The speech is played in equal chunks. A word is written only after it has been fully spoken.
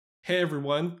Hey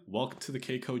everyone, welcome to the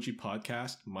Keikoji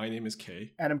podcast. My name is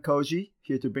Kei. And I'm Koji,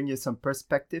 here to bring you some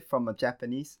perspective from a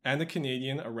Japanese and a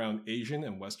Canadian around Asian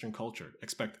and Western culture.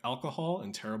 Expect alcohol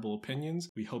and terrible opinions.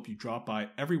 We hope you drop by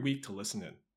every week to listen in.